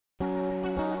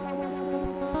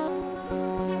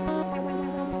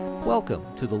Welcome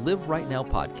to the Live Right Now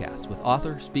podcast with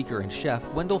author, speaker, and chef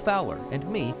Wendell Fowler, and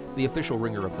me, the official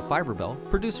ringer of the Fiber Bell,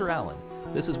 producer Alan.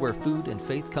 This is where food and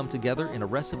faith come together in a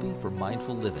recipe for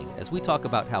mindful living as we talk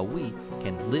about how we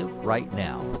can live right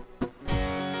now.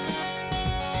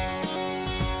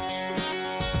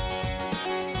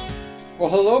 Well,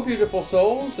 hello, beautiful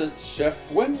souls. It's Chef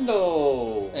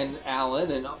Wendell. And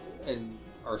Alan and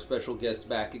our special guest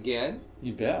back again.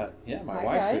 You bet. Yeah, my Hi,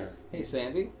 wife's guys. here. Hey,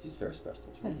 Sandy. She's very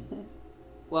special to me.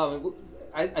 Well,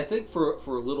 I think for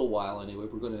a little while anyway,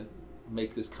 we're going to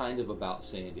make this kind of about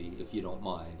Sandy, if you don't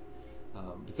mind,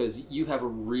 because you have a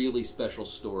really special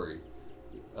story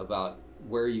about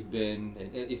where you've been.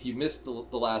 And if you missed the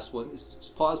last one,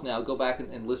 just pause now, go back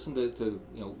and listen to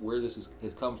where this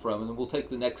has come from, and then we'll take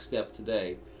the next step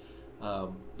today,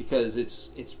 because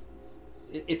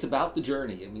it's about the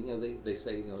journey. I mean, they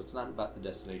say it's not about the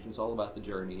destination; it's all about the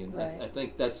journey, and right. I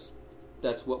think that's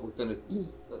what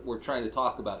we're trying to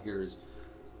talk about here, is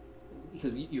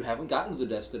because you haven't gotten to the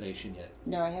destination yet.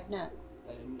 No, I have not.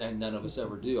 And none of us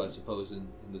ever do, I suppose, in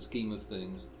the scheme of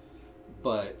things.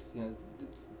 But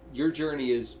your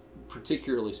journey is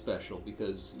particularly special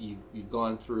because you've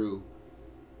gone through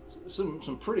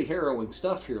some pretty harrowing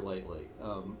stuff here lately.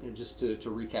 And just to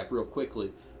recap real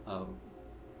quickly,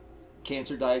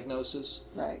 cancer diagnosis,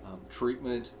 Right.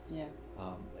 Treatment, Yeah.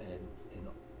 and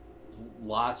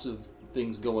lots of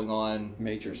things going on.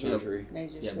 Major surgery.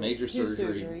 Major Two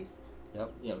surgery. surgeries.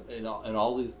 Yep, and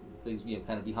all these things,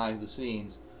 kind of behind the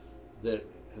scenes that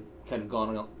have kind of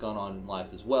gone on in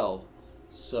life as well.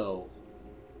 So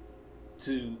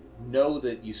to know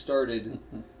that you started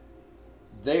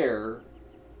there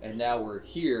and now we're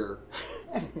here,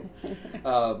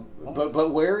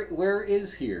 but where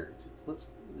is here?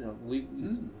 Let's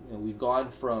we've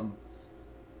gone from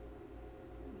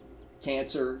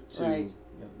cancer to Right.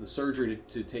 The surgery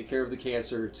to take care of the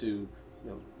cancer to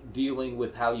dealing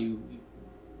with how you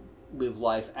live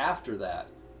life after that.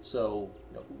 So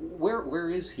where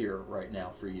is here right now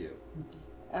for you?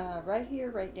 Right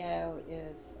here, right now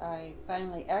is I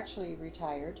finally actually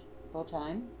retired full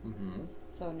time,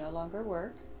 so no longer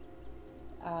work.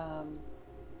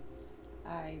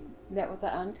 I met with the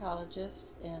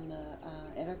oncologist in the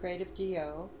integrative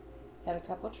DO, had a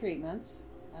couple treatments.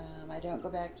 I don't go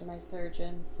back to my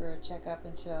surgeon for a checkup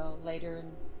until later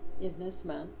in this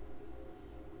month,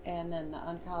 and then the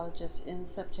oncologist in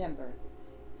September.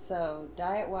 So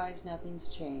diet-wise, nothing's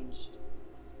changed.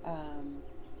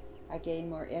 I gained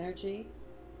more energy,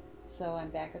 so I'm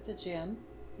back at the gym.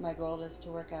 My goal is to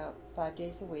work out 5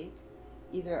 days a week,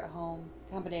 either at home,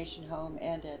 combination home,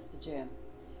 and at the gym.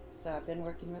 So I've been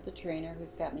working with a trainer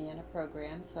who's got me in a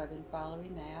program, so I've been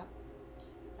following that.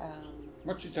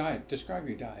 What's your diet? Describe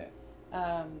your diet.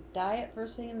 Diet,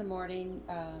 first thing in the morning,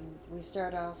 we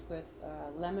start off with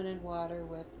lemon and water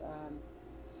with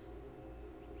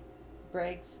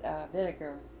Bragg's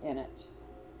vinegar in it.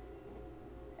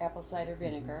 Apple cider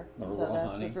vinegar. So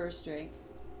that's honey. the first drink.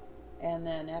 And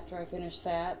then after I finish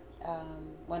that,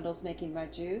 Wendell's making my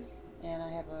juice, and I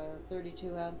have a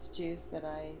 32-ounce juice that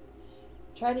I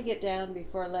try to get down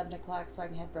before 11 o'clock so I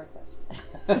can have breakfast.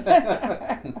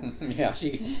 Yeah,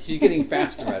 she's getting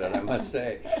faster at it, I must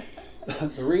say.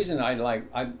 The reason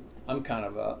I'm kind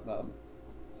of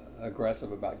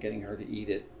aggressive about getting her to eat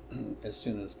it as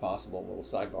soon as possible. A little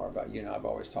sidebar about, I've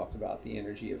always talked about the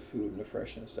energy of food and the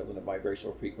freshness of it, the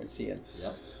vibrational frequency, and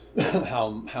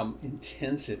how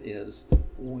intense it is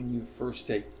when you first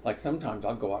take, like sometimes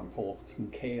I'll go out and pull some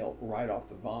kale right off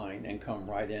the vine and come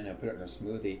right in and put it in a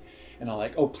smoothie, and I'm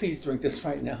like, oh, please drink this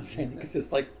right now, Sandy, because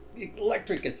it's like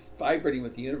electric, it's vibrating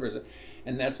with the universe,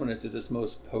 and that's when it's at its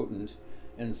most potent.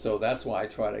 And so that's why I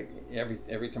try to,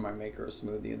 every time I make her a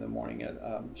smoothie in the morning,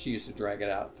 she used to drag it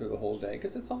out through the whole day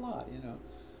because it's a lot,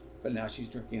 But now she's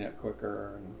drinking it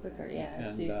quicker.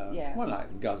 Well,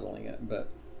 not guzzling it,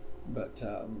 but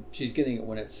she's getting it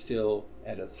when it's still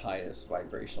at its highest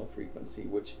vibrational frequency,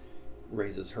 which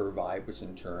raises her vibe, which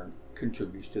in turn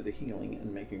contributes to the healing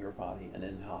and making her body an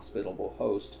inhospitable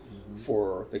host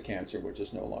for the cancer, which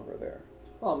is no longer there.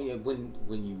 Well,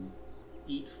 when you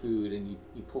eat food and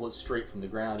you pull it straight from the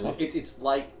ground, it's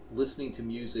like listening to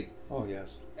music. Oh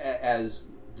yes. As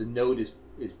the note is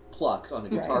plucked on a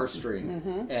guitar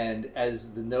string, and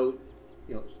as the note,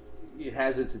 it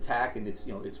has its attack and it's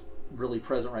really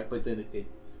present, right? But then it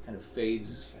kind of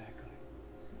fades.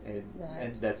 Exactly.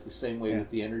 And that's the same way with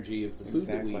the energy of the food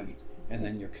that we eat. And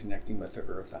then you're connecting with the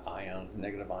earth, the ion, the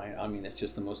negative ion. I mean, it's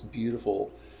just the most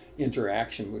beautiful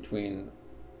interaction between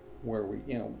where we,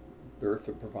 the earth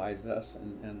that provides us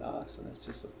and us, and it's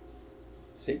just a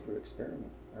sacred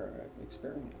experiment or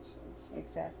experience. So.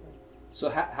 Exactly. So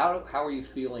how are you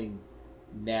feeling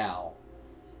now?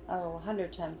 Oh,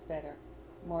 100 times better.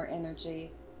 More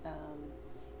energy.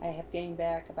 I have gained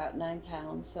back about 9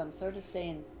 pounds, so I'm sort of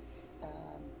staying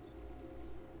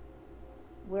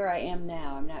where I am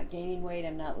now. I'm not gaining weight,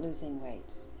 I'm not losing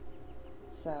weight.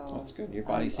 So That's good. Your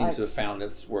body seems to have found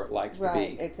it's where it likes to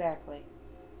right, be. exactly.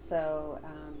 So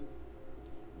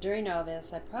during all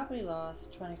this, I probably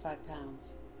lost 25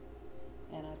 pounds,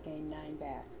 and I've gained 9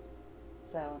 back.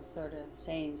 So I'm sort of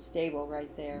staying stable right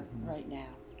there, right now.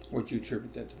 Would you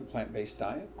attribute that to the plant-based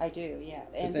diet? I do, yeah.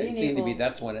 And it seemed to be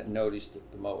that's when it noticed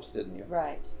it the most, didn't you?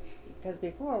 Right. Because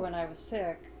before, when I was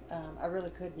sick, I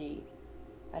really couldn't eat.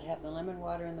 I'd have the lemon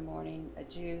water in the morning, a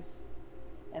juice,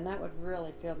 and that would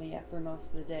really fill me up for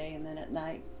most of the day. And then at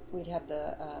night, we'd have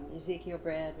the Ezekiel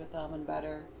bread with almond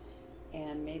butter,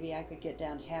 and maybe I could get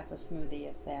down half a smoothie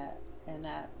if that. And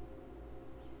that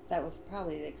was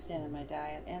probably the extent of my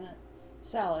diet. And a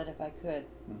salad if I could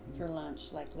for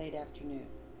lunch, like late afternoon.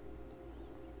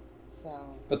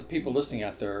 So. But the people listening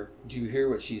out there, do you hear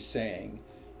what she's saying?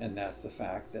 And that's the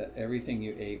fact that everything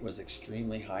you ate was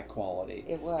extremely high quality.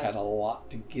 It was. Had a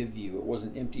lot to give you. It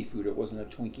wasn't empty food. It wasn't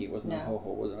a Twinkie. It wasn't a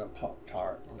Ho-Ho. It wasn't a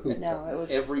Pop-Tart. No, it was.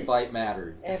 Every bite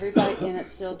mattered. Every bite, and it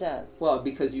still does. Well,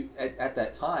 because you at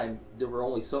that time there were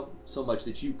only so much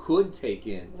that you could take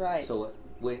in. Right. So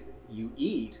when you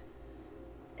eat,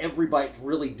 every bite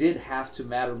really did have to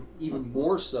matter even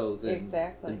more so than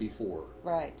before.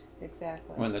 Right,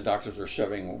 exactly. When the doctors were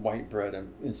shoving white bread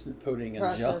and instant pudding and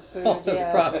processed food, all this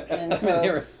product. and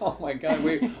oh my God,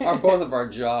 both of our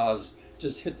jaws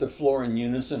just hit the floor in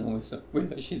unison.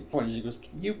 And she pointed, she goes,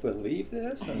 "Can you believe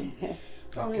this?" And,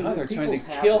 I mean, God, they're trying to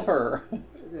habits, kill her.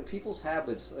 People's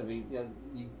habits. I mean,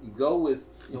 you go with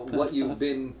what you've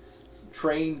been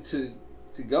trained to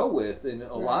go with, and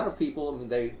a lot of people, I mean,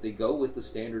 they go with the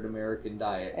standard American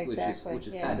diet, which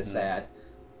is kind of sad.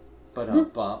 But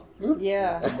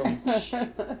yeah.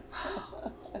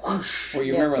 Well,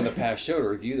 you remember on the past show to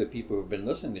review the people who've been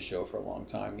listening to the show for a long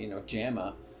time.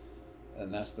 JAMA,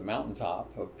 and that's the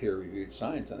mountaintop of peer-reviewed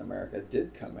science in America,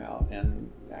 did come out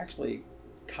and actually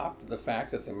copped the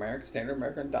fact that the standard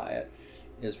American diet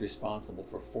is responsible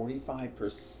for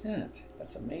 45%.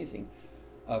 That's amazing.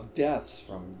 Of deaths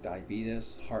from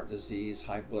diabetes, heart disease,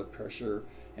 high blood pressure,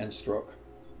 and stroke.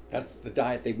 That's the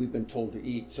diet that we've been told to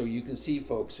eat. So you can see,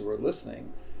 folks who are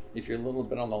listening, if you're a little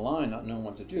bit on the line, not knowing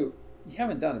what to do, you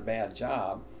haven't done a bad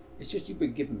job. It's just you've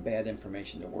been given bad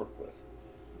information to work with.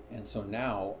 And so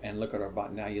now, and look at our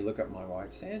body. Now you look at my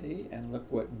wife, Sandy, and look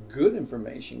what good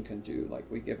information can do, like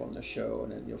we give on the show,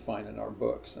 and then you'll find in our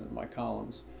books and my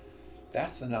columns.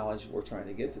 That's the knowledge we're trying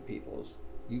to get to people, is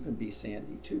you can be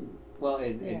Sandy too. Well,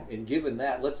 and given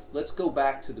that, let's go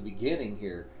back to the beginning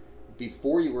here,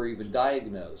 before you were even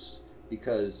diagnosed,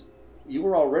 because you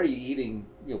were already eating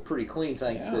pretty clean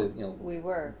thanks to we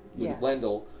were with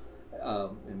Wendell,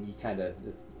 and you kind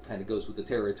of goes with the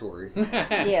territory.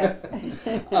 Yes.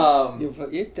 You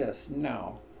eat this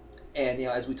now. And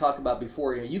as we talked about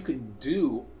before, you can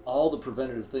do all the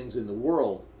preventative things in the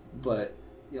world, but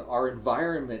our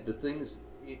environment, the things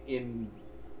in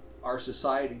our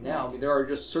society now, I mean, there are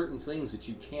just certain things that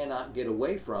you cannot get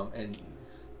away from, and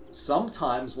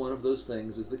sometimes one of those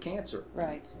things is the cancer.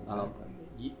 Right.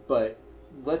 But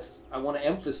I want to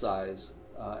emphasize,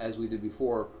 as we did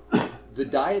before, the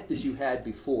diet that you had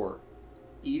before,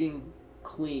 eating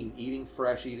clean, eating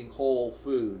fresh, eating whole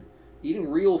food,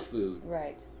 eating real food.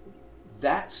 Right.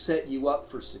 That set you up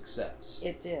for success.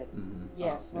 It did. Mm-hmm.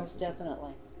 Yes, most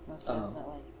definitely. Most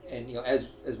definitely. And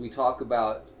as we talk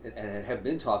about and have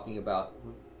been talking about,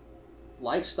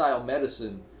 lifestyle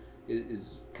medicine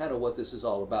is kind of what this is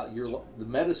all about. The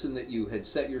medicine that you had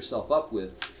set yourself up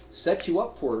with set you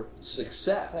up for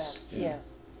success.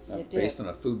 Yes, it did. Based on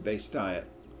a food-based diet.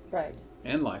 Right.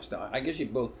 And lifestyle. I guess you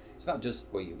both. It's not just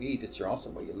what you eat; it's also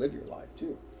what you live your life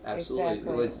too. Absolutely,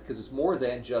 because it's more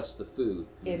than just the food.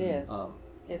 It is.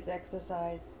 It's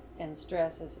exercise and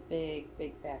stress is a big,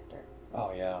 big factor.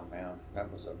 Oh yeah, man,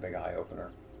 that was a big eye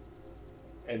opener.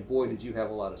 And boy, did you have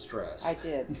a lot of stress. I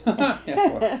did.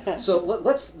 So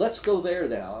let's go there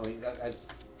now. I mean, I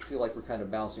feel like we're kind of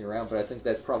bouncing around, but I think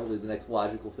that's probably the next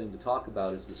logical thing to talk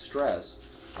about is the stress.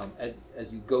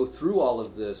 As you go through all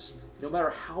of this, no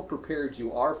matter how prepared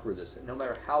you are for this, no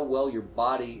matter how well your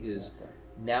body is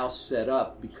now set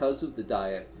up because of the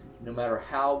diet, no matter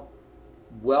how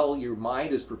well your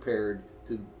mind is prepared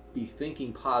to be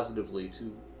thinking positively,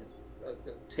 to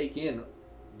take in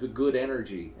the good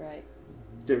energy, right?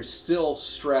 There's still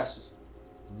stress,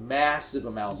 massive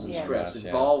amounts of stress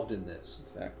involved in this.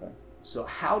 Exactly. So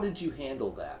how did you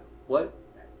handle that?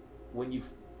 When you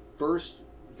first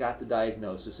got the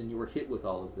diagnosis and you were hit with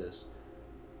all of this,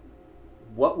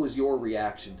 what was your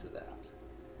reaction to that?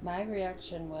 My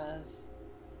reaction was,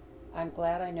 I'm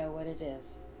glad I know what it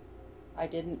is. I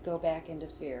didn't go back into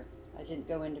fear. I didn't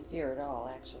go into fear at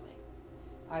all, actually.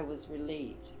 I was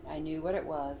relieved. I knew what it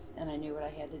was, and I knew what I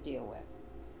had to deal with.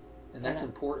 And that's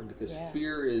important because yeah.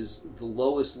 fear is the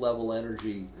lowest level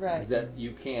energy Right. that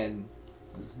you can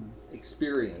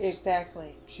experience.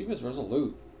 Exactly. She was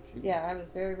resolute. Yeah, I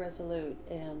was very resolute,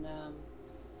 and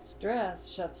stress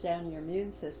shuts down your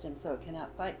immune system so it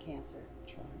cannot fight cancer.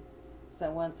 That's right.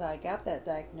 So once I got that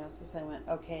diagnosis, I went,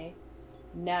 okay,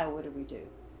 now what do we do?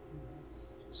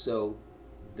 So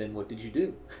then what did you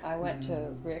do? I went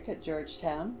to Rick at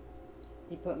Georgetown.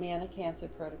 He put me on a cancer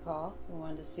protocol. We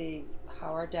wanted to see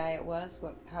how our diet was,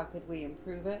 how could we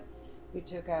improve it. We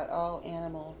took out all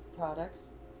animal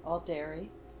products, all dairy,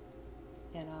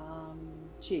 and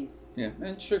cheese. Yeah,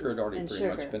 and sugar had already And pretty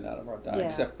sugar. much been out of our diet, Yeah.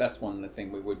 except that's one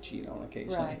thing we would cheat on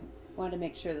occasionally. Right. Wanted to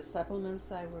make sure the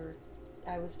supplements I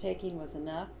was taking was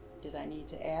enough. Did I need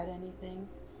to add anything?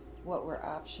 What were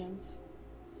options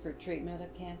for treatment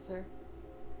of cancer?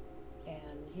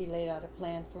 And he laid out a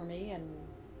plan for me, and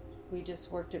we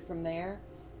just worked it from there.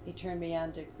 He turned me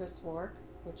on to Chris Wark,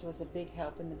 which was a big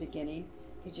help in the beginning,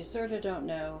 because you sort of don't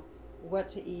know what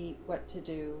to eat, what to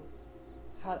do,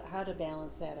 how to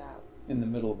balance that out. In the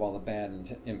middle of all the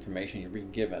bad information you're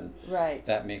being given, Right.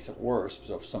 that makes it worse.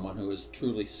 So if someone who is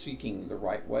truly seeking the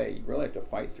right way, you really have to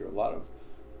fight through a lot of.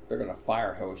 They're going to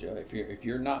fire hose you if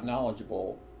you're not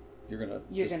knowledgeable. You're going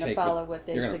to follow what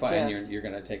they you're suggest. And you're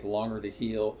going to take longer to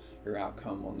heal. Your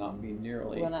outcome will not be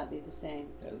nearly Will not be the same.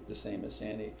 the same as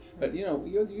Sandy. But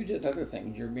you did other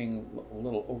things. You're being a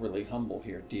little overly humble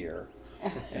here, dear.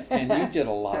 And you did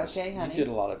a lot. Okay, honey. You did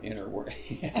a lot of inner work.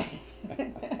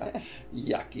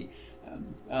 Yucky.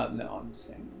 No, I'm just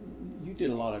saying you did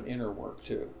a lot of inner work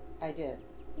too. I did.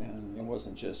 And it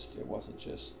wasn't just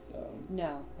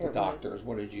No, the it doctors. was.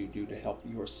 What did you do to help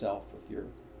yourself with your?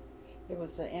 It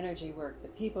was the energy work. The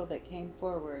people that came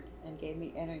forward and gave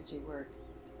me energy work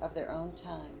of their own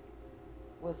time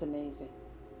was amazing.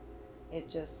 It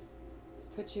just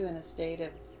put you in a state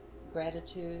of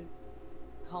gratitude,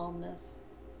 calmness,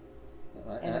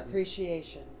 and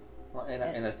appreciation. Well,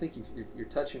 and I think you're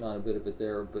touching on a bit of it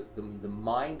there, but the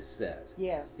mindset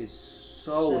Yes. is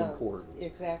so important.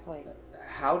 Exactly.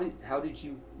 How did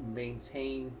you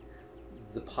maintain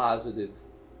the positive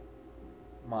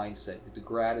mindset, the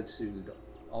gratitude,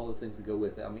 all the things that go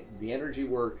with it? I mean, the energy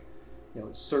work, it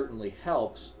certainly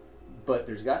helps, but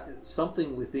there's got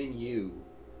something within you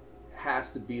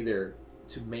has to be there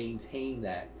to maintain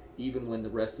that, even when the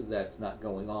rest of that's not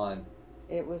going on.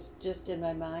 It was just in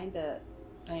my mind that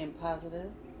I am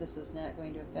positive. This is not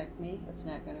going to affect me. It's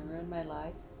not going to ruin my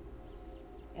life.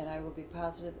 And I will be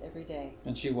positive every day.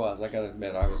 And she was. I got to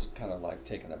admit, I was kind of like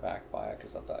taken aback by it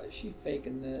because I thought, is she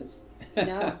faking this?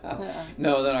 No.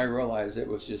 No. Then I realized it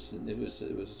was just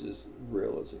just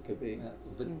real as it could be.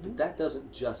 But that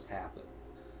doesn't just happen.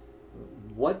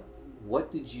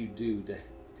 What did you do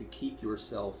to keep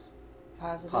yourself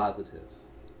positive?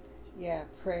 Yeah,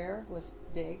 prayer was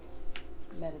big.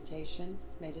 Meditation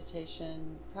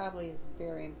probably is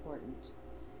very important.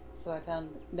 So I found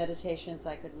meditations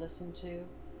I could listen to,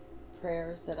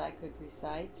 prayers that I could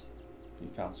recite. You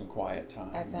found some quiet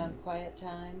time. I found quiet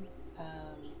time.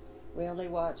 We only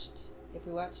watched, if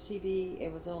we watched TV,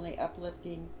 it was only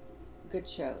uplifting, good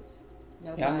shows.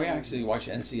 No Yeah, and we violence. actually watched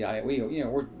NCIS. We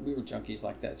were junkies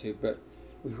like that too, but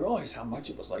we realized how much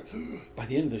it was like. By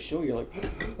the end of the show, you're like,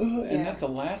 and Yeah. that's the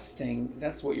last thing.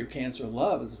 That's what your cancer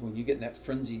loves, is when you get in that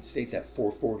frenzied state, that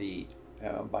 440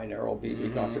 binaural beat we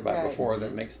talked about Right. before,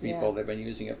 that makes people. Yeah. They've been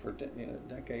using it for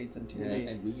decades and TV.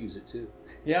 And we use it too.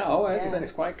 Yeah, Yeah.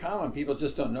 it's quite common. People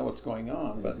just don't know what's going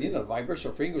on. But, the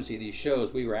vibrational frequency of these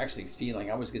shows, we were actually feeling,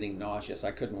 I was getting nauseous.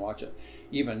 I couldn't watch it.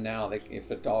 Even now,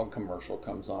 if a dog commercial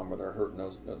comes on where they're hurting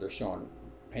they're showing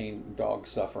pain, dog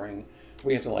suffering,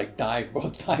 we have to dive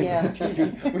both sides Yeah. of the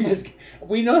TV.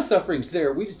 We know suffering's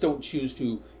there. We just don't choose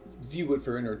to view it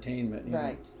for entertainment.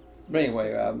 Right. But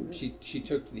anyway, she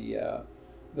took the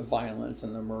violence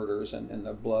and the murders and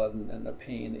the blood and the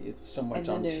pain that it's so much And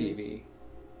the on news. TV.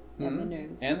 And the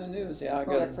news. And the news, yeah.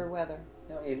 Except for weather.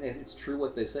 And it's true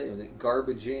what they say,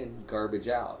 garbage in, garbage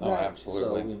out. Oh, Right.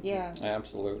 absolutely. Yeah.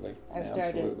 Absolutely. I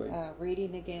started Absolutely.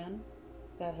 reading again.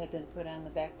 That had been put on the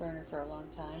back burner for a long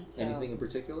time. So Anything in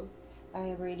particular? I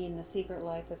am reading The Secret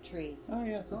Life of Trees, Oh,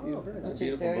 yeah, it's a beautiful, it's a which is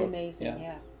beautiful very book. amazing.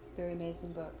 Yeah. Very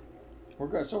amazing book. We're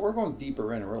going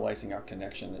deeper in and realizing our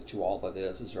connection to all that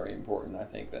is very important. I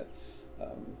think that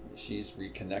she's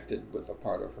reconnected with a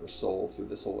part of her soul through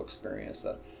this whole experience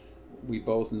that we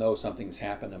both know something's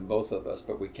happened in both of us,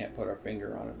 but we can't put our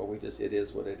finger on it. But it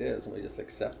is what it is, and we just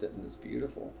accept it, and it's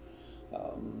beautiful.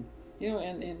 Alan,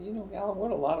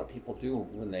 what a lot of people do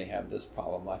when they have this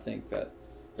problem, I think that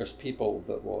there's people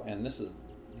that will, and this is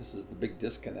the big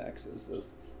disconnects, is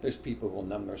there's people who will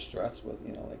numb their stress with,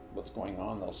 like what's going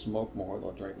on. They'll smoke more,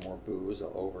 they'll drink more booze,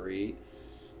 they'll overeat,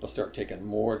 they'll start taking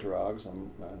more drugs,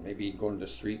 and maybe going to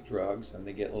street drugs, and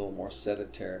they get a little more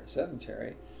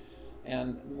sedentary.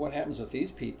 And what happens with these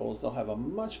people is they'll have a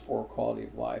much poorer quality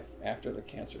of life after the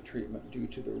cancer treatment due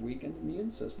to their weakened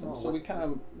immune system. So we kind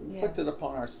of inflict it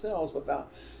upon ourselves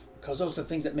because those are the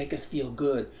things that make us feel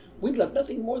good. We'd love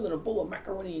nothing more than a bowl of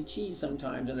macaroni and cheese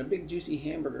sometimes and a big juicy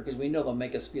hamburger because we know they'll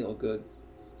make us feel good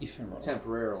ephemerally.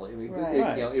 Temporarily. I mean,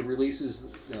 Right. it releases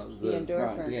the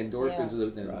endorphins. The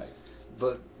endorphins. Yeah. Right.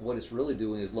 But what it's really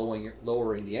doing is lowering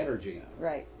the energy.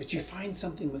 Right. But you find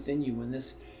something within you when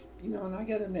this, and I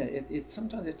gotta admit, it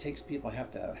sometimes it takes people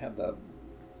have to have the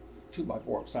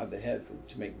 2x4 upside the head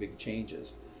to make big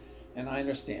changes, and I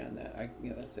understand that.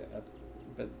 That's it.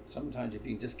 But sometimes if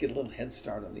you just get a little head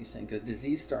start on these things, because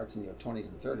disease starts in your 20s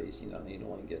and 30s, and you don't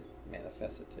want to get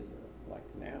manifested to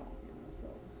like now, So,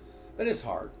 but it's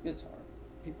hard. It's hard.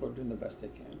 People are doing the best they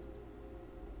can.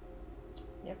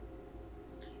 Yep.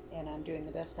 And I'm doing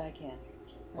the best I can.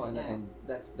 Well, Now. and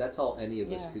that's all any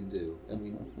of us can do. I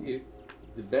mean,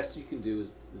 the best you can do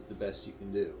is the best you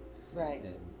can do. Right.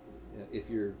 And if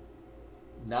you're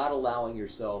not allowing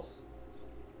yourself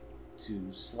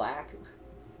to slack,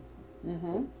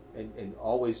 Mm-hmm. and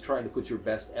always trying to put your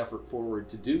best effort forward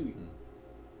to do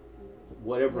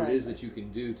whatever it is that you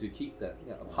can do to keep that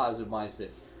a positive mindset,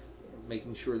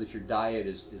 making sure that your diet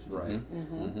is right,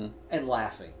 and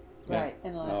laughing. Right.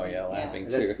 And laughing. Oh yeah, laughing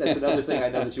too. That's another thing I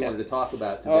know that you wanted to talk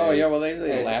about today. Oh yeah, well they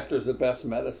say laughter's the best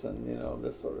medicine,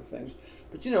 this sort of things.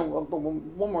 But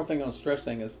one more thing on stress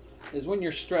thing is when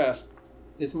you're stressed,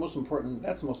 it's most important.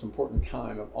 That's the most important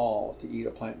time of all to eat a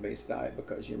plant-based diet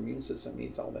because your immune system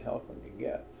needs all the help it can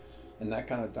get, and that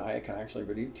kind of diet can actually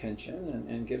relieve tension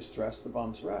and give stress the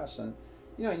bum's rest. And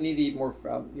you need to eat more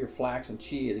your flax and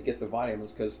chia to get the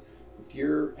vitamins because if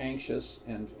you're anxious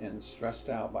and stressed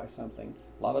out by something,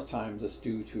 a lot of times it's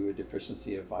due to a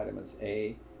deficiency of vitamins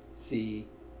A, C,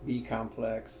 B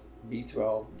complex,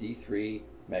 B12, D3,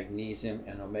 magnesium,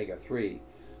 and omega-3.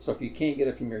 So if you can't get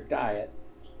it from your diet,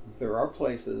 there are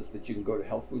places that you can go to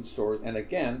health food stores, and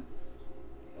again,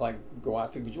 like go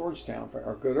out to Georgetown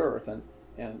or Good Earth and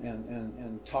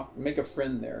talk, make a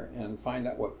friend there, and find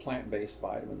out what plant-based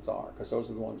vitamins are, because those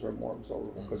are the ones that are more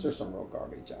absorbable. Because there's some real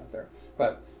garbage out there,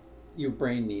 but your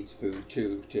brain needs food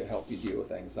too to help you deal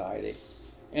with anxiety.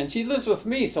 And she lives with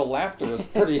me, so laughter is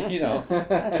pretty,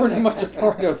 pretty much a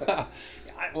part of.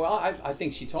 I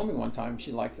think she told me one time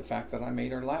she liked the fact that I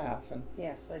made her laugh, and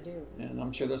yes, I do. And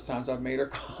I'm sure there's times I've made her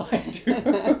cry too.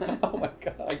 Oh my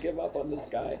God, I give up on this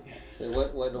guy. So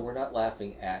we're not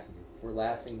laughing at you. We're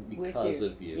laughing because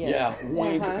of you. Yes.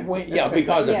 Yeah, wink, yeah,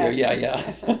 because of you.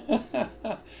 Yeah.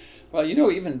 Well,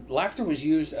 even laughter was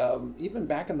used even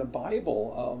back in the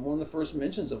Bible. One of the first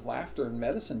mentions of laughter in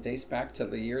medicine dates back to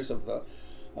the years of the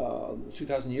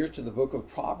 2,000 years to the book of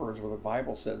Proverbs, where the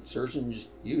Bible said surgeons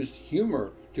used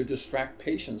humor to distract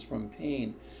patients from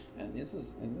pain. And this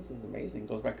is amazing. It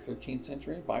goes back to 13th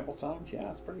century Bible times.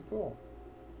 Yeah, it's pretty cool.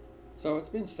 So it's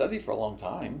been studied for a long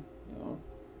time.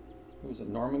 It was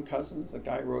Norman Cousins, the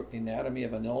guy who wrote The Anatomy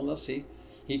of an Illness.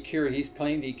 He's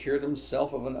claimed he cured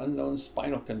himself of an unknown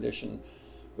spinal condition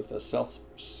with a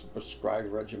self-prescribed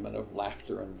regimen of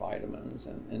laughter and vitamins.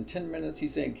 And in 10 minutes,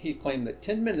 he claimed that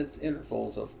 10 minutes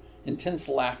intervals of intense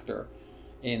laughter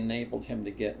enabled him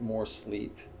to get more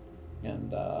sleep,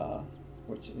 and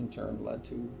which in turn led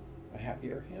to a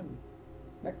happier him.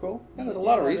 Isn't that cool? That was a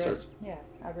lot of research.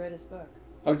 I read his book.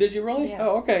 Oh, did you really? Yeah.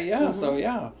 Oh, okay, yeah. Mm-hmm. So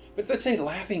yeah, but let's say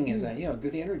laughing is a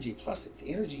good energy. Plus, the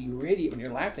energy you radiate when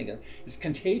you're laughing is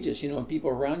contagious. When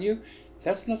people around you,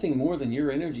 that's nothing more than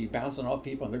your energy bouncing off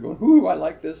people, and they're going, "Ooh, I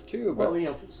like this too." But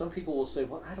some people will say,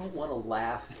 "Well, I don't want to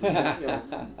laugh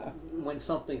when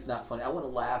something's not funny. I want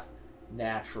to laugh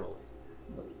naturally."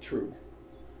 True.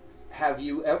 Have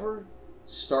you ever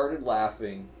started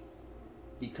laughing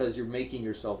because you're making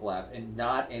yourself laugh and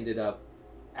not ended up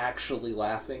actually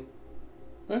laughing?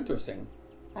 Interesting.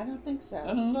 I don't think so.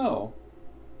 I don't know.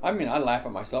 I mean, I laugh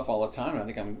at myself all the time.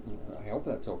 I hope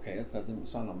that's okay. It doesn't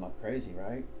sound I'm not crazy,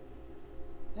 right?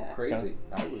 Crazy.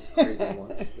 I was crazy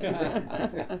once.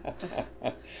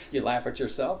 You laugh at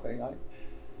yourself, eh?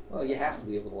 Well, you have to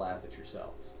be able to laugh at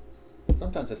yourself.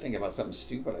 Sometimes I think about something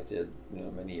stupid I did,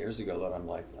 many years ago that I'm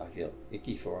like, I feel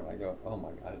icky for, and I go, oh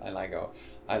my God, and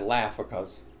I laugh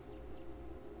because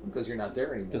Because you're not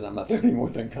there anymore. Because I'm not there anymore,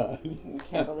 thank God.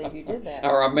 Can't believe you did that.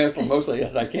 Or mostly,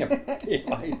 yes, I can't believe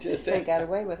I did They that. got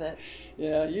away with it.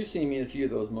 Yeah, you've seen me in a few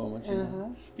of those moments. You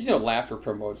know. But, laughter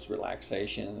promotes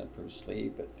relaxation and improves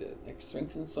sleep. It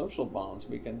strengthens social bonds.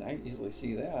 I easily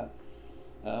see that.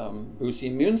 Boosts the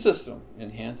immune system,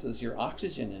 enhances your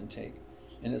oxygen intake,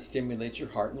 and it stimulates your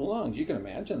heart and lungs. You can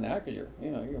imagine that because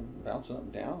you're bouncing up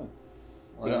and down.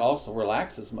 But it also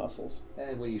relaxes muscles.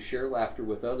 And when you share laughter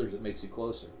with others, it makes you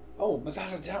closer. Oh,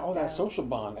 without a doubt. Oh, that Yeah. social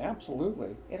bond,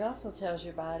 absolutely. It also tells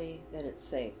your body that it's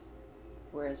safe,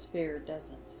 whereas fear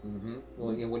doesn't. Mm-hmm.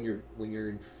 When you're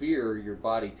in fear, your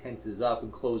body tenses up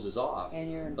and closes off.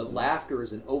 And you're But laughter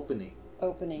is an opening.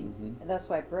 opening. Mhm. And that's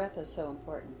why breath is so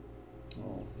important.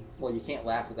 Oh. Well, you can't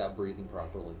laugh without breathing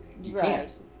properly. You Right.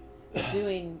 can't. But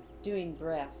doing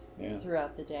breaths Yeah.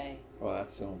 throughout the day Well,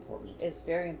 that's so important. is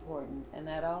very important, and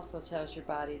that also tells your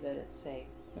body that it's safe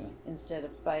Yeah. instead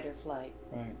of fight or flight.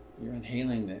 Right. You're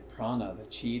inhaling the prana, the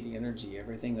chi, the energy,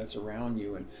 everything that's around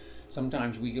you. And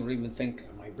sometimes we don't even think,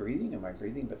 am I breathing? Am I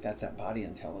breathing? But that's that body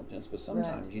intelligence. But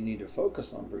sometimes Right. you need to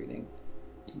focus on breathing.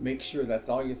 Make sure that's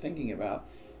all you're thinking about.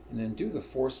 And then do the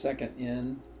 4-second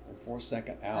in and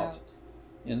 4-second out.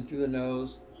 In through the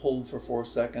nose, hold for 4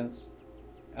 seconds.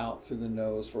 Out through the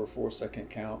nose for a 4-second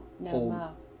count. No, hold.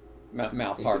 mouth.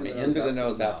 Mouth, In pardon through me. the In nose, through the out through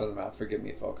nose, the out through mouth. the mouth. Forgive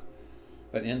me, folks.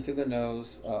 But in through the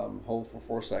nose, hold for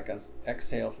 4 seconds.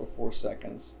 Exhale for 4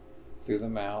 seconds through the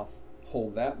mouth.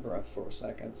 Hold that breath 4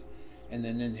 seconds. And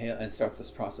then inhale and start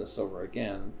this process over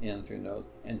again. In through nose.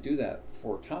 And do that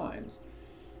 4 times.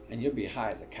 And you'll be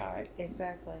high as a kite.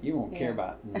 Exactly. You won't care Yeah.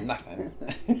 about nothing.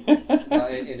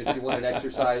 And if you want an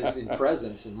exercise in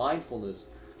presence and mindfulness,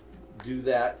 do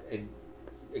that and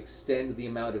extend the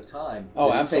amount of time Oh,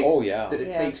 that it absolutely. takes, Oh, yeah. that it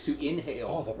Yeah. takes to inhale.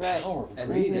 Oh, the Right. power of And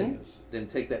breathing is. Then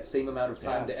take that same amount of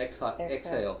time Yes. to exhale.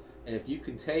 Exhale. And if you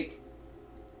can take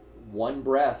one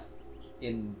breath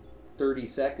in 30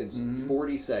 seconds, Mhm.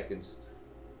 40 seconds,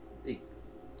 it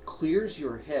clears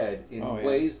your head in Oh, yeah.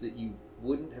 ways that you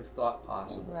wouldn't have thought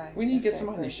possible. Right. We need to get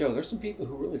somebody on the exactly. show. There's some people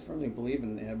who really firmly believe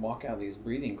in and walk out of these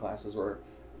breathing classes or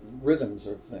rhythms,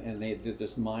 and they did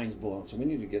this mind's blown. So we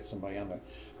need to get somebody on there.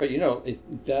 But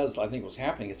it does. I think what's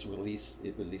happening is it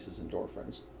releases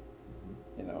endorphins.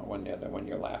 When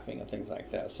you're laughing and things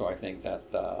like that. So I think that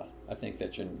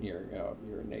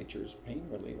your nature's pain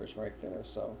relievers right there.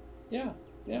 So yeah,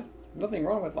 nothing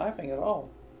wrong with laughing at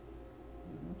all.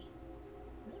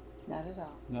 Not at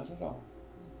all. Not at all.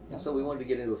 And so we wanted to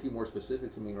get into a few more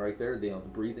specifics. I mean, right there, the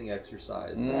breathing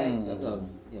exercise. Mm.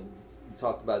 We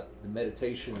talked about the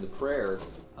meditation, the prayer.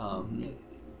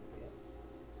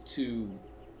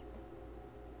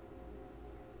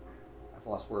 I've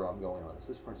lost where I'm going on this.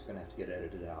 This part's going to have to get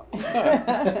edited out.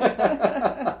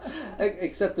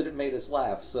 Except that it made us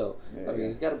laugh. So I mean,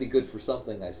 it's got to be good for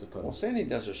something, I suppose. Well, Sandy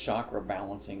does a chakra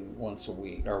balancing once a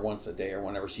week or once a day or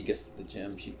whenever she gets to the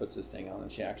gym. She puts this thing on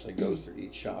and she actually goes through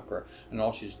each chakra, and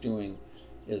all she's doing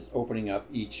is opening up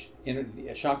each.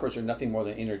 Chakras are nothing more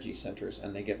than energy centers,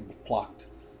 and they get blocked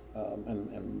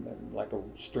and like a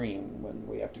stream when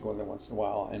we have to go there once in a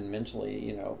while and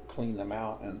mentally, clean them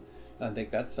out. And I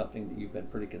think that's something that you've been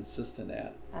pretty consistent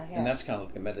at. I have. And that's kind of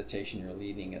like the meditation you're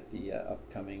leading at the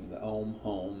upcoming the Om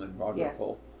Home in Broad Yes,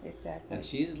 Ripple. exactly. And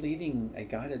she's leading a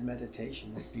guided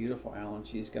meditation. It's beautiful, Alan.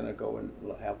 She's going to go and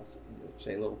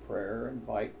say a little prayer,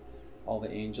 invite all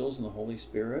the angels and the Holy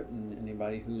Spirit and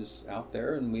anybody who's out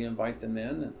there, and we invite them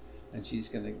in, and she's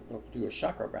going to do a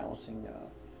chakra balancing.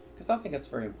 Because I think that's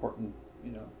very important,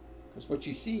 because what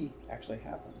you see actually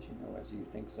happens, as you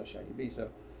think, so shall you be. So,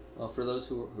 Well, for those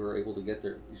who are able to get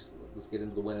there, let's get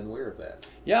into the when and where of that.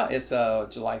 yeah, it's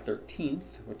July 13th,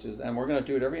 and we're going to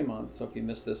do it every month. So if you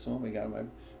missed this one, we got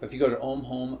them. If you go to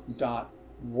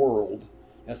omhome.world,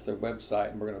 that's their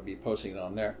website, and we're going to be posting it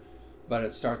on there. But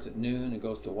it starts at noon and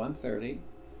goes to 1:30.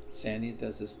 Sandy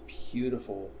does this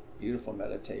beautiful, beautiful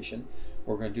meditation.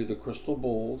 We're going to do the crystal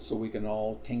bowls so we can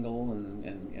all tingle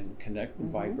and connect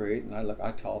and vibrate. And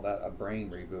I call that a brain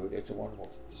reboot. It's a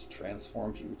wonderful, just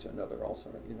transforms you to another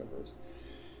alternate universe.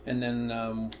 And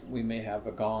then we may have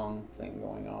a gong thing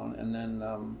going on. And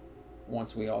then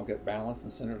once we all get balanced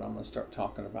and centered, I'm going to start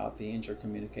talking about the angel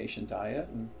communication diet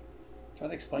and try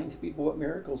to explain to people what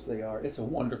miracles they are. It's a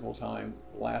wonderful time.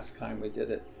 Last time we did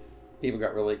it, people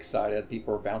got really excited.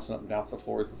 People were bouncing up and down the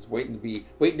floors, it's waiting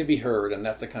to be heard. And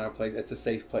that's the kind of place. It's a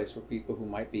safe place for people who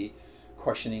might be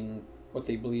questioning what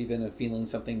they believe in and feeling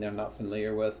something they're not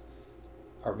familiar with,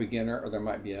 are a beginner, or there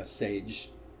might be a sage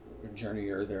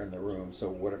journeyer there in the room. So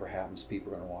whatever happens,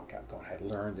 people are going to walk out going, I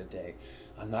learned today.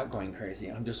 I'm not going crazy.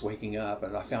 I'm just waking up,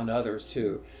 and I found others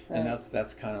too. Right. And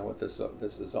that's kind of what this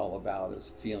is all about,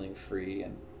 is feeling free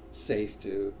and safe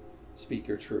to speak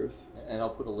your truth. And I'll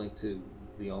put a link to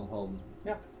the Om Home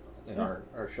Yeah. in Yeah.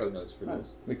 our show notes for Right.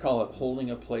 this. We call it holding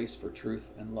a place for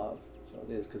truth and love. So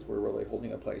it is, because we're really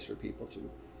holding a place for people to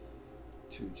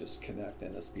just connect,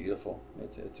 and it's beautiful.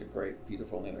 It's a great,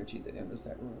 beautiful energy that enters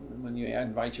that room. And when you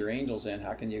invite your angels in,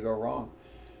 how can you go wrong?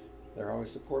 They're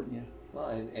always supporting you. Well,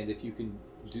 and if you can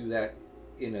do that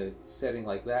in a setting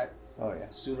like that, Oh yeah.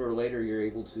 sooner or later you're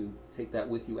able to take that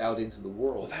with you out into the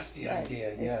Well, world. that's the Right,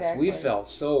 idea. Yes, exactly. we felt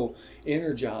so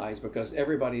energized because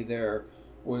everybody there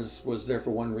was there for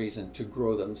one reason: to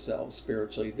grow themselves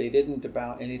spiritually. They didn't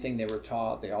about anything they were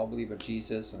taught. They all believe in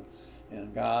Jesus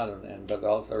and God, but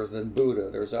also there's then Buddha.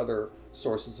 There's other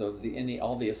sources of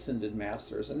all the ascended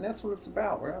masters, and that's what it's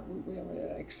about. We're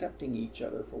accepting each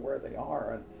other for where they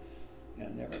are,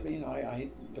 and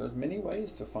there's many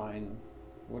ways to find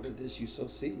what it is you so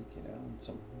seek.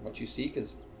 What you seek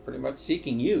is pretty much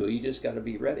seeking you. You just got to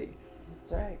be ready.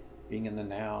 That's right. Being in the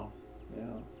now,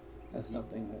 that's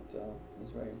something that is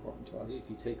very important to us. If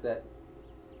you take that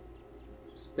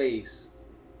space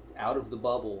out of the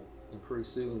bubble, and pretty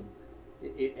soon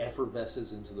it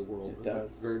effervesces into the world. It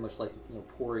does. Very much like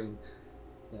pouring,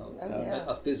 Oh, yeah.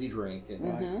 a fizzy drink. And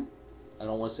Mm-hmm. I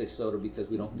don't want to say soda because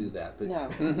we don't do that. But No.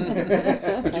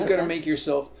 But you've got to make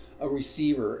yourself a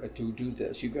receiver to do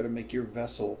this. You've got to make your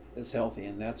vessel as healthy,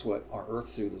 and that's what our earth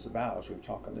suit is about, as we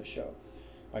talk on this show.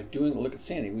 By look at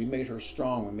Sandy, we made her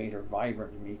strong, we made her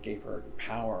vibrant, and we gave her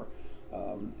power.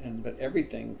 But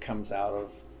everything comes out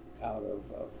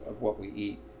of what we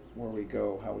eat, where we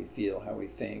go, how we feel, how we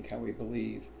think, how we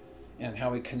believe, and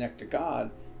how we connect to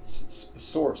God,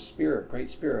 source, spirit, great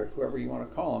spirit, whoever you want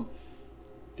to call him.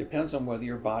 Depends on whether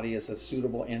your body is a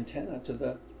suitable antenna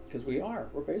because we're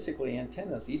basically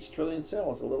antennas. Each trillion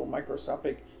cell is a little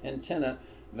microscopic antenna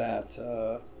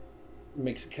that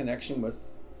makes a connection with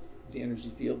the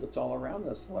energy field that's all around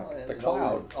us, like Well, the and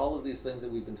cloud. all of these things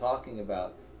that we've been talking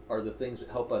about are the things that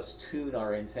help us tune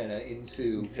our antenna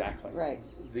into Exactly. Right.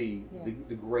 the Yeah.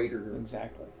 the greater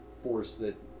Exactly. force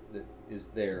that is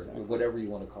there, Exactly. whatever you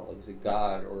want to call it. Is it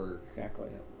God or Exactly.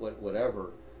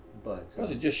 whatever? But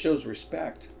Because it just shows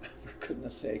respect, for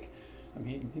goodness sake. I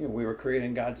mean, we were created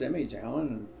in God's image,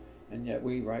 Alan, and yet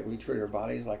we treat our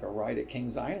bodies like a ride at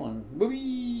Kings Island.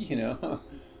 Booby, and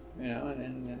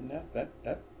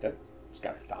that's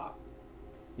got to stop.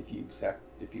 If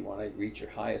you want to reach your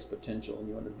highest potential and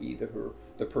you want to be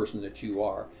the person that you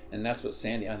are, and that's what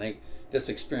Sandy. I think this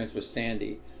experience with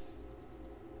Sandy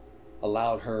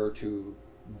allowed her to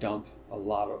dump a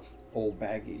lot of old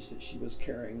baggage that she was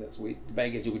carrying.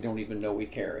 Baggage that we don't even know we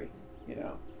carry,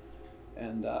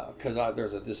 and because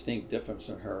there's a distinct difference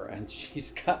in her, and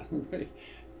she's gotten really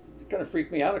kind of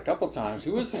freaked me out a couple times.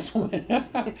 Who is this woman?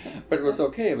 But it was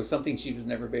okay. It was something she was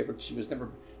never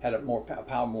had a more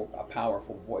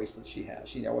powerful voice than she has.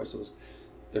 She always was.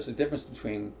 There's a difference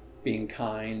between being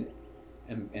kind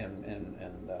and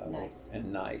Nice.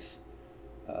 and nice.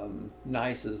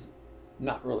 Nice is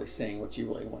not really saying what you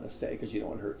really want to say because you don't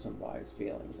want to hurt somebody's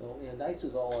feelings. so nice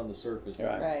is all on the surface.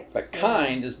 Right. But Yeah.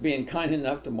 kind is being kind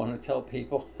enough to want to tell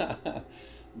people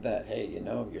that, hey,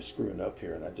 you're screwing up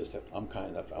here, and I'm kind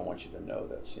enough. I want you to know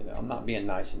this. I'm not being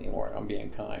nice anymore. I'm being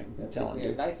kind. I'm telling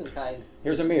you. Nice and kind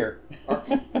Here's a mirror.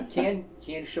 can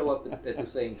show up at the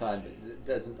same time, but it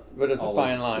doesn't. But it's a always.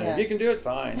 fine line. Yeah. If you can do it,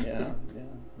 fine. Yeah.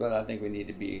 But I think we need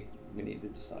to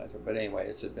decide. But anyway,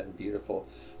 it's been beautiful.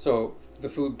 So the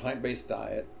food, plant-based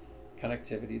diet,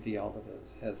 connectivity, the all it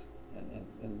is, has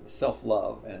and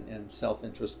self-love and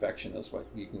self-introspection is what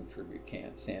you can contribute,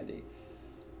 Sandy.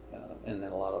 And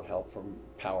then a lot of help from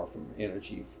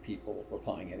energy, people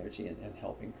applying energy and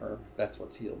helping her. That's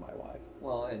what's healed my wife.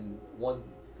 Well, and one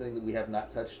thing that we have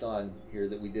not touched on here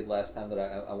that we did last time that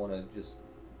I want to just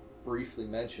briefly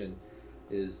mention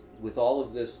is with all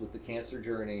of this, with the cancer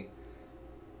journey,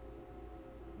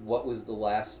 what was the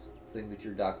last thing that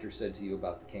your doctor said to you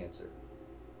about the cancer?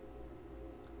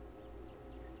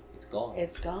 It's gone.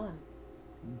 It's gone.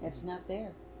 It's not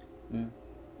there. Yeah.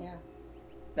 Yeah.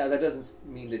 Now that doesn't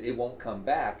mean that it won't come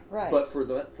back. Right. But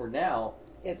for now,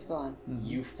 It's gone.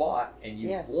 you fought and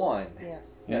you've Yes. won.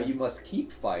 Yes. Now Yeah. you must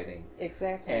keep fighting,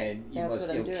 Exactly. and you That's must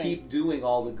what I'm doing. keep doing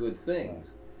all the good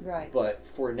things. Right. But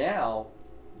for now,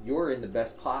 you're in the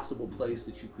best possible place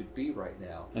that you could be right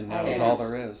now. And that And is all it's-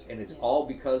 there is. And it's Yeah. all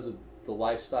because of the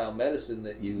lifestyle medicine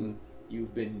that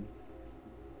you've been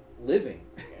living.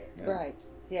 Yeah. Right.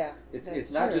 Yeah. It's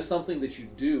That's not true. just something that you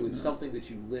do, it's something that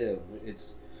you live.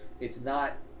 It's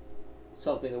not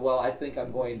something that, well, I think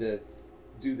I'm going to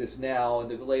do this now and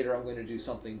then later I'm going to do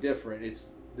something different.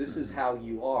 This is how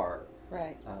you are.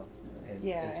 Right. and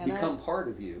Yeah, it's and become part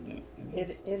of you. Yeah,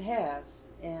 It has,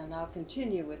 and I'll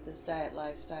continue with this diet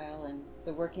lifestyle and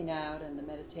the working out and the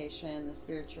meditation, the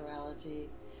spirituality.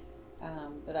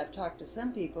 But I've talked to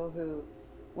some people who,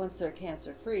 once they're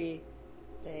cancer free,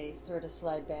 they sort of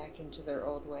slide back into their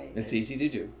old ways. It's easy to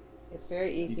do. It's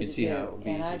very easy can to see do, how it would be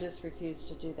and I easy. just refuse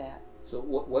to do that. So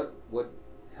what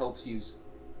helps you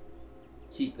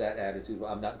keep that attitude?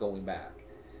 I'm not going back.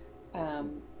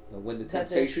 When the That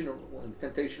there's-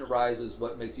 temptation arises,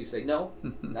 what makes you say no?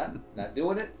 Not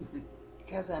doing it.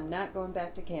 Because I'm not going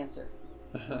back to cancer.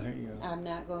 There you go. I'm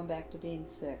not going back to being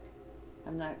sick.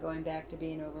 I'm not going back to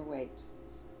being overweight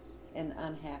and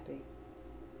unhappy.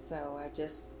 So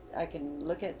I can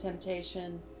look at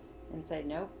temptation and say,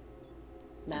 nope,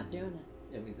 not doing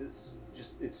it. I mean, it's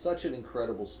such an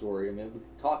incredible story. I mean, we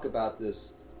talk about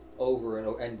this over and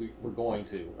over, and we're going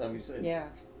to. I mean, Yeah.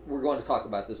 we're going to talk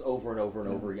about this over and over and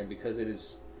over again because it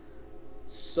is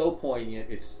so poignant.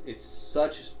 It's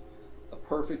such a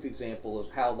perfect example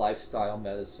of how lifestyle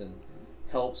medicine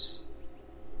helps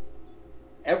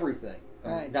everything. I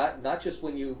mean, Right. not just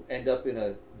when you end up in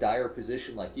a dire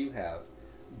position like you have,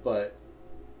 but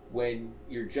when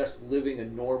you're just living a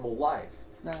normal life.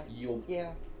 Right. You'll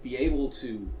Yeah. be able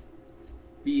to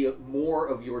be more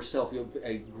of yourself,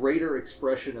 a greater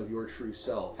expression of your true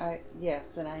self.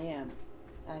 Yes, and I am.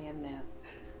 I am that.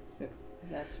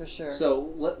 That's for sure. So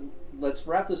let's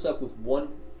wrap this up with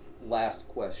one last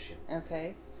question.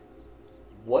 Okay.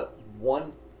 What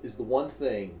is the one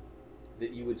thing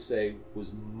that you would say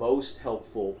was most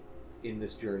helpful in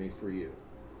this journey for you?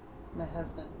 My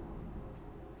husband.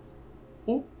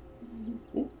 Oh,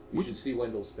 You should see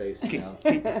Wendell's face now.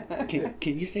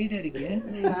 can you say that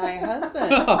again? My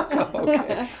husband.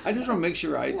 Okay. I just want to make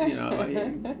sure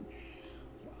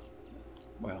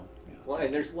well, yeah. Well,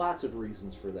 and there's lots of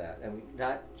reasons for that. I mean,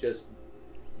 not just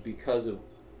because of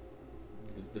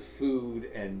the food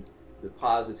and the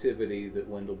positivity that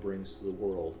Wendell brings to the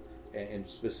world, and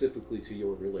specifically to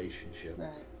your relationship. Right.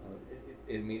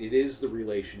 I mean, it is the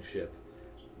relationship,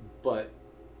 but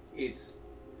it's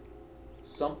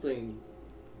something.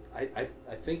 I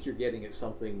think you're getting at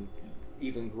something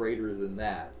even greater than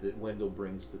that Wendell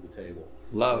brings to the table.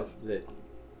 Love.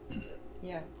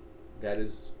 Yeah. That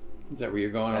is. Is that where you're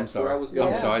going? That's I'm sorry. where I was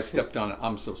going. I'm sorry. I stepped on it.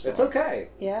 I'm so sorry. It's okay.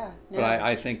 Yeah. No. But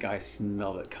I think I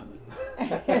smelled it coming.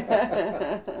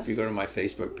 If you go to my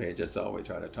Facebook page, that's all we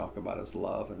try to talk about is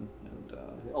love. And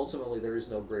Ultimately, there is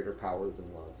no greater power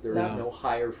than love. There No. is no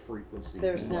higher frequency.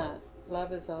 There's than not. love.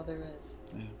 Love is all there is.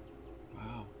 yeah.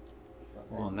 Wow.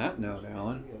 Well, on that note,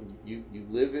 Alan. You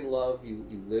live in love. You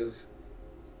live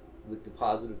with the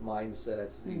positive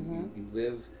mindsets. Mm-hmm. You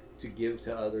live to give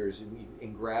to others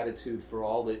in gratitude for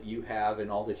all that you have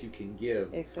and all that you can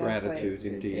give. Exactly. Gratitude,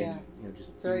 And, indeed. Yeah.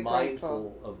 just Very be mindful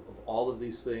grateful. of all of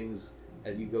these things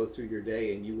as you go through your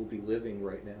day, and you will be living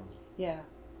right now. Yeah.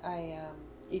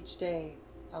 Each day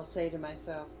I'll say to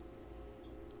myself,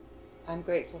 I'm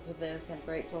grateful for this, I'm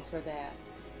grateful for that.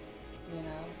 You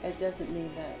know, it doesn't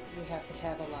mean that we have to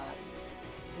have a lot,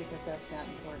 because that's not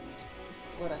important.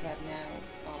 What I have now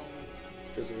is all I need.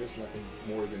 Because there is nothing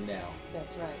more than now.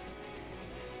 That's right.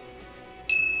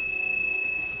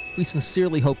 We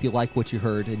sincerely hope you like what you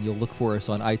heard, and you'll look for us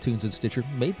on iTunes and Stitcher,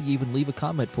 maybe even leave a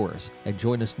comment for us. And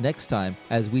join us next time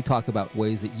as we talk about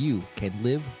ways that you can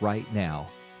live right now.